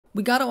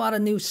We got a lot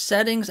of new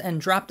settings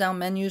and drop-down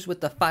menus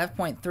with the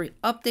 5.3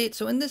 update.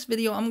 So in this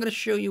video, I'm going to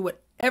show you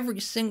what every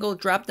single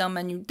drop-down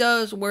menu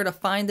does, where to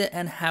find it,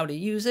 and how to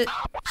use it.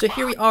 So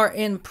here we are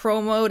in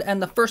Pro mode,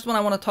 and the first one I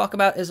want to talk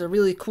about is a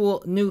really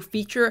cool new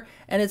feature,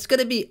 and it's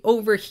going to be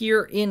over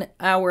here in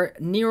our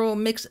Neural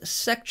Mix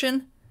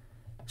section.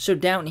 So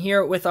down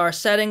here with our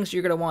settings,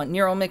 you're going to want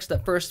Neural Mix, the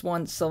first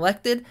one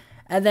selected.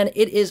 And then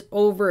it is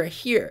over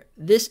here.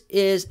 This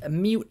is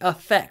mute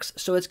effects.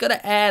 So it's going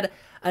to add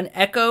an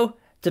echo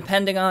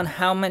depending on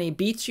how many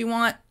beats you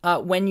want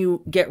when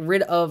you get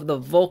rid of the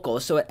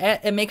vocals. So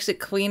it makes it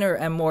cleaner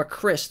and more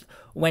crisp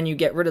when you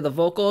get rid of the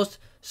vocals.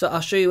 So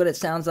I'll show you what it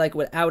sounds like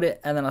without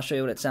it, and then I'll show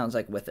you what it sounds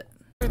like with it.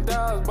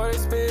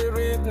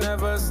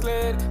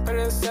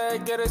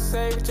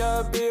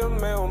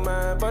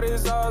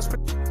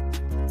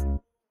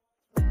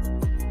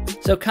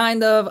 So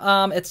kind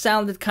of, it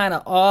sounded kind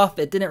of off.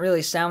 It didn't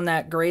really sound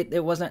that great.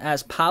 It wasn't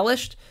as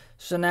polished.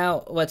 So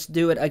now let's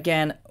do it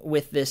again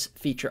with this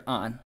feature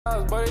on.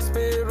 Watch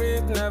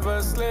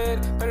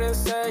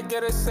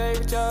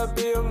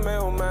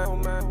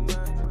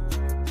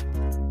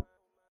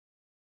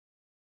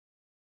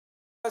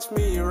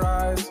me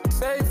rise,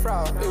 safe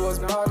route, it was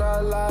not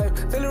our life.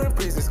 Delivering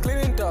priests,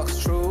 cleaning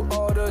ducks through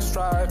all the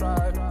strife.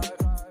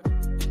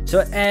 So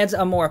it adds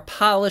a more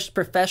polished,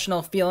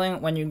 professional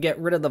feeling when you get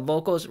rid of the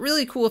vocals.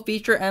 Really cool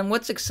feature, and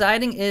what's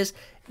exciting is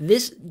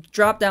this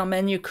drop-down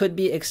menu could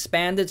be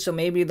expanded, so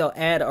maybe they'll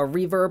add a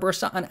reverb or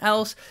something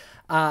else.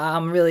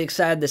 I'm really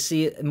excited to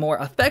see more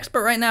effects, but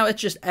right now it's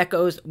just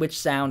echoes, which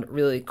sound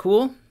really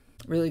cool.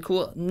 Really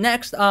cool.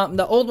 Next,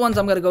 the old ones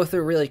I'm going to go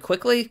through really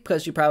quickly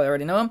because you probably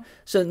already know them.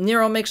 So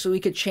Neural Mix, so we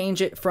could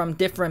change it from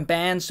different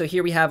bands. So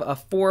here we have a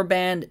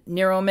 4-band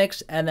Neural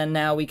Mix, and then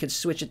now we could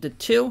switch it to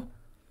 2.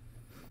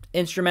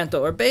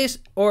 Instrumental or bass,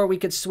 or we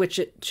could switch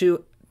it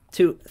to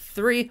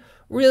 3.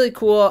 Really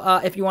cool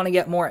if you want to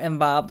get more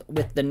involved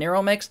with the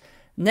Neural Mix.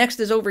 Next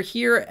is over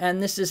here,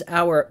 and this is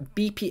our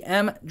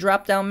BPM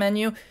drop-down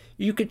menu.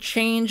 You could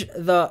change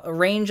the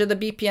range of the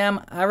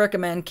BPM. I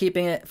recommend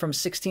keeping it from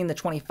 16 to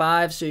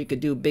 25, so you could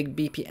do big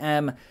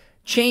BPM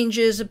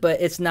changes, but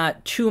it's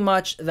not too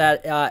much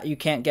that you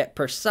can't get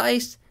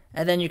precise.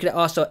 And then you could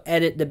also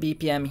edit the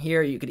BPM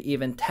here. You could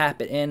even tap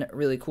it in.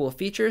 Really cool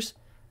features.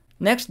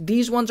 Next,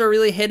 these ones are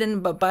really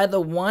hidden, but by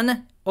the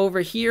 1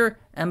 over here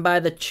and by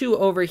the 2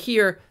 over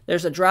here,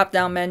 there's a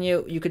drop-down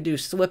menu. You could do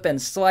slip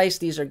and slice.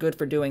 These are good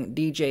for doing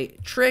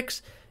DJ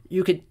tricks.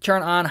 You could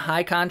turn on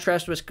high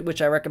contrast,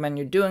 which I recommend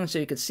you're doing so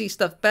you could see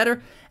stuff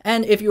better.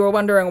 And if you were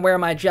wondering where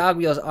my jog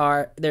wheels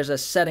are, there's a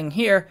setting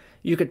here.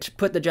 You could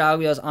put the jog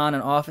wheels on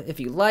and off if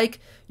you like.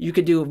 You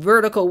could do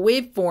vertical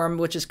waveform,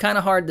 which is kind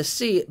of hard to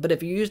see, but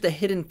if you use the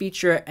hidden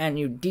feature and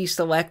you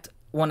deselect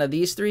one of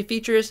these 3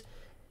 features,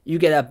 you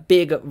get a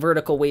big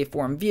vertical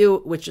waveform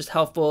view, which is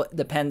helpful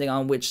depending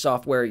on which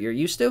software you're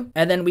used to.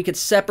 And then we could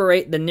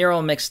separate the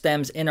Neural Mix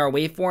stems in our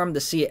waveform to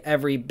see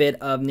every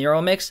bit of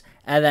Neural Mix,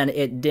 and then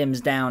it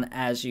dims down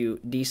as you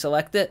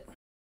deselect it.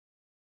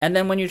 And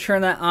then when you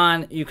turn that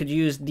on, you could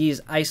use these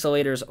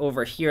isolators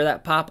over here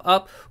that pop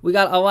up. We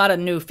got a lot of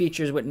new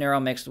features with Neural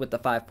Mix with the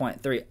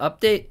 5.3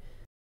 update.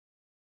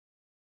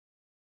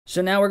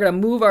 So now we're going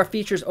to move our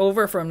features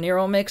over from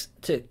Neural Mix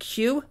to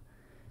Q.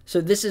 So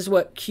this is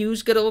what Q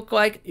is going to look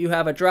like. You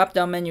have a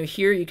drop-down menu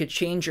here. You could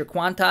change your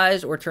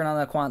quantize or turn on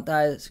the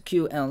quantize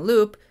Q and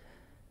loop.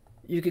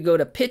 You could go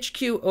to pitch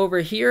Q over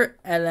here,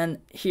 and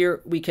then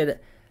here we could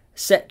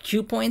set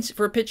Q points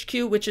for pitch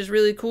Q, which is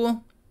really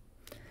cool.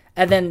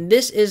 And then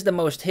this is the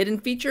most hidden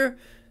feature.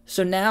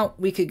 So now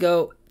we could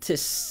go to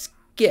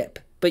skip,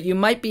 but you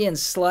might be in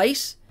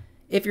slice.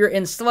 If you're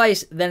in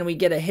slice, then we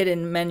get a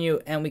hidden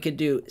menu and we could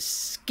do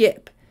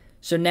skip.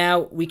 So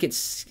now we could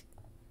skip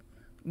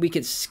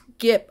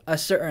a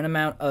certain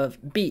amount of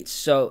beats.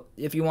 So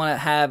if you want to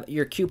have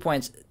your cue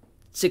points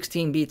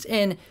 16 beats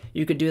in,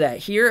 you could do that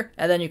here.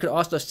 And then you could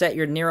also set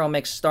your Neural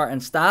Mix start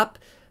and stop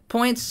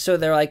points. So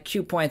they're like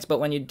cue points, but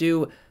when you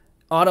do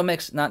auto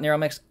mix, not Neural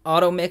Mix,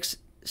 auto mix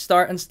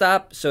start and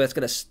stop. So it's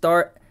going to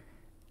start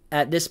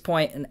at this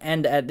point and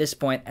end at this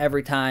point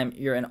every time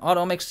you're in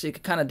auto mix. So you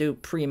could kind of do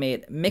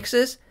pre-made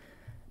mixes.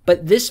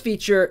 But this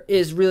feature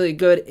is really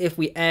good if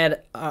we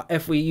add,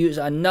 if we use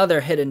another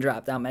hidden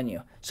drop-down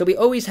menu. So we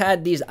always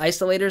had these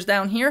isolators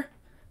down here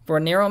for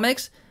Neural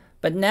Mix,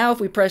 but now if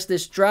we press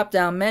this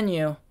drop-down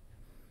menu,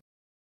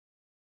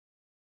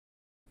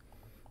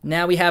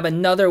 now we have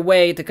another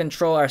way to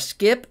control our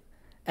skip,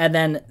 and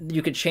then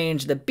you could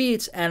change the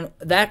beats, and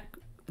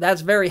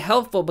that's very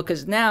helpful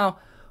because now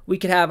we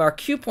could have our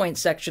cue point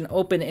section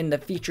open in the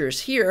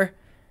features here,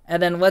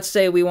 and then let's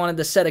say we wanted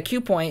to set a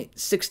cue point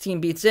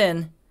 16 beats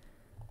in.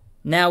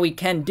 Now we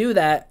can do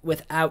that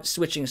without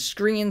switching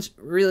screens.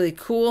 Really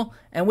cool.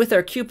 And with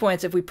our cue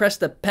points, if we press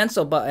the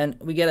pencil button,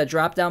 we get a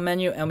drop-down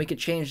menu and we could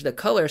change the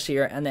colors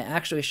here, and they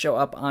actually show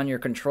up on your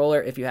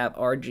controller if you have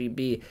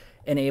RGB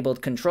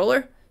enabled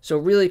controller. So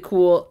really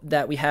cool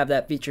that we have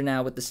that feature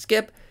now with the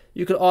skip.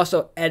 You could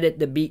also edit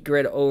the beat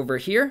grid over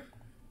here.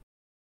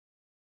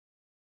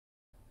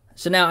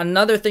 So now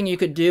another thing you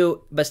could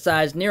do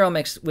besides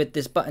NeuroMix with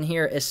this button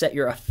here is set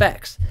your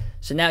effects.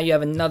 So now you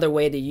have another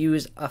way to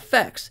use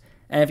effects.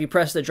 And if you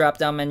press the drop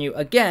down menu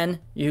again,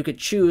 you could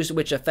choose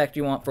which effect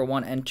you want for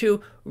 1 and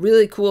 2.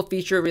 Really cool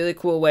feature, really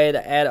cool way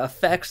to add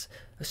effects.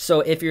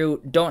 So if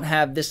you don't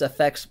have this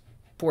effects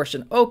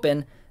portion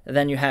open,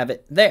 then you have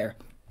it there.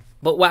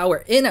 But while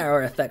we're in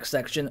our effects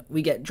section,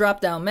 we get drop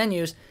down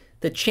menus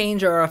to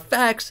change our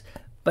effects,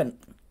 but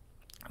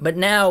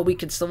now we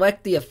could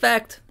select the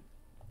effect,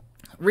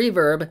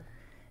 reverb,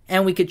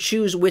 and we could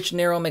choose which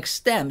NeuroMix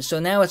stem. So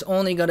now it's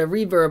only going to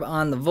reverb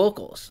on the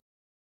vocals.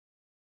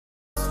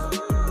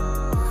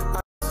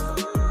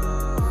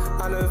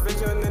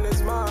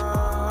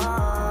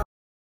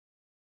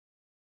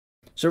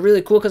 So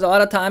really cool, because a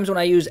lot of times when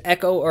I use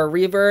echo or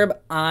reverb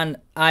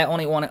I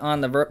only want it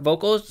on the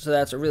vocals. So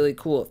that's a really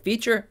cool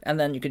feature. And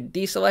then you could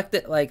deselect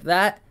it like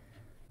that.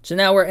 So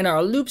now we're in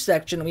our loop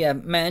section. We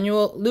have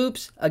manual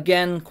loops,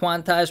 again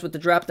quantized with the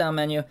drop down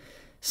menu,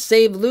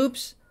 save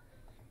loops,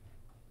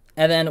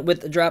 and then with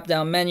the drop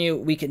down menu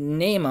we can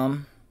name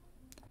them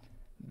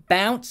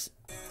bounce.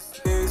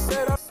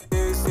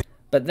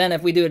 But then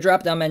if we do a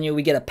drop down menu,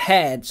 we get a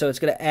pad, so it's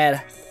going to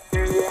add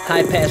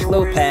high pass,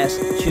 low pass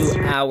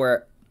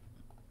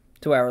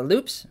to our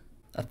loops,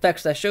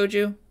 effects I showed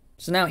you.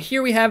 So now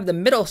here we have the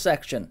middle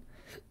section.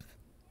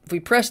 If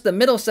we press the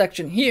middle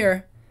section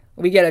here,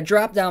 we get a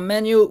drop down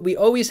menu. We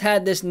always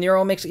had this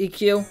NeuroMix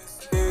EQ.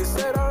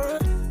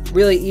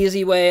 Really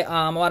easy way.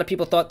 A lot of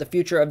people thought the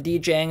future of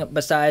DJing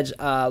besides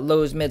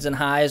lows, mids, and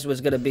highs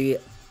was going to be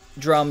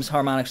drums,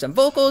 harmonics, and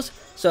vocals.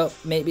 So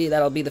maybe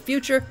that'll be the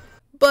future.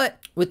 But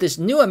with this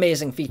new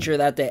amazing feature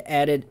that they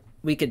added,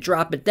 we could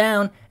drop it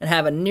down and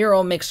have a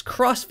NeuroMix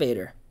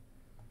crossfader.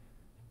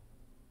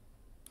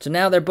 So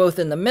now they're both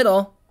in the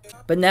middle,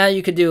 but now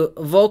you could do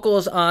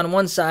vocals on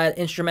one side,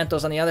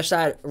 instrumentals on the other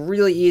side.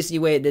 Really easy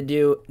way to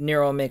do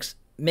NeuroMix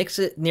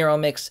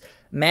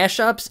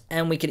mashups,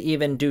 and we could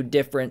even do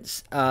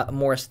different,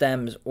 more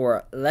stems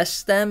or less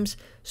stems.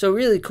 So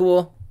really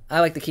cool. I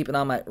like to keep it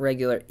on my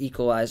regular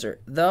equalizer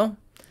though.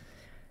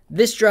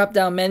 This drop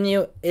down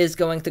menu is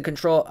going to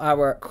control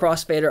our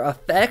crossfader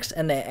effects,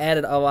 and they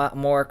added a lot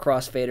more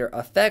crossfader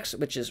effects,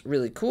 which is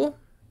really cool.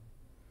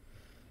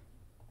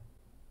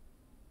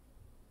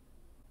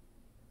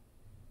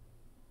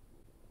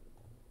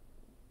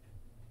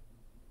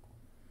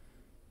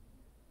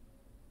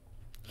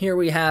 Here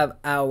we have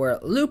our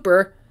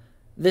looper.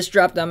 This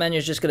drop-down menu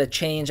is just going to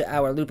change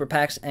our looper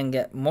packs and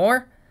get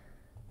more.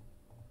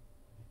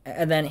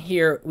 And then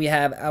here we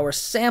have our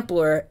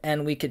sampler,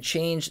 and we could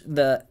change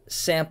the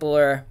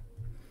sampler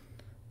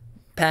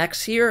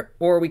packs here,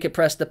 or we could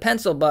press the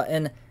pencil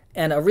button.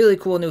 And a really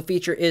cool new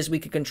feature is we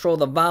could control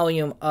the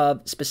volume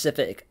of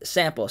specific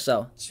samples.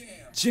 So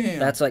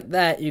that's like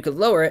that. You could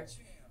lower it,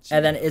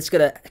 and then it's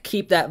going to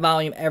keep that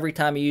volume every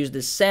time you use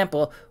this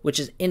sample, which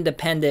is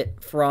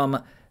independent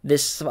from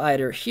this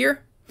slider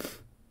here.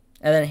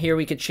 And then here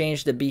we could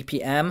change the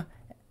BPM,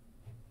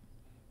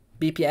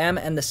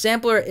 and the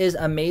sampler is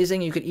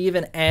amazing. You could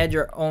even add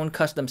your own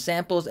custom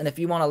samples, and if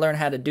you want to learn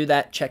how to do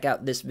that, check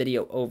out this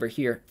video over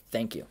here.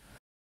 Thank you.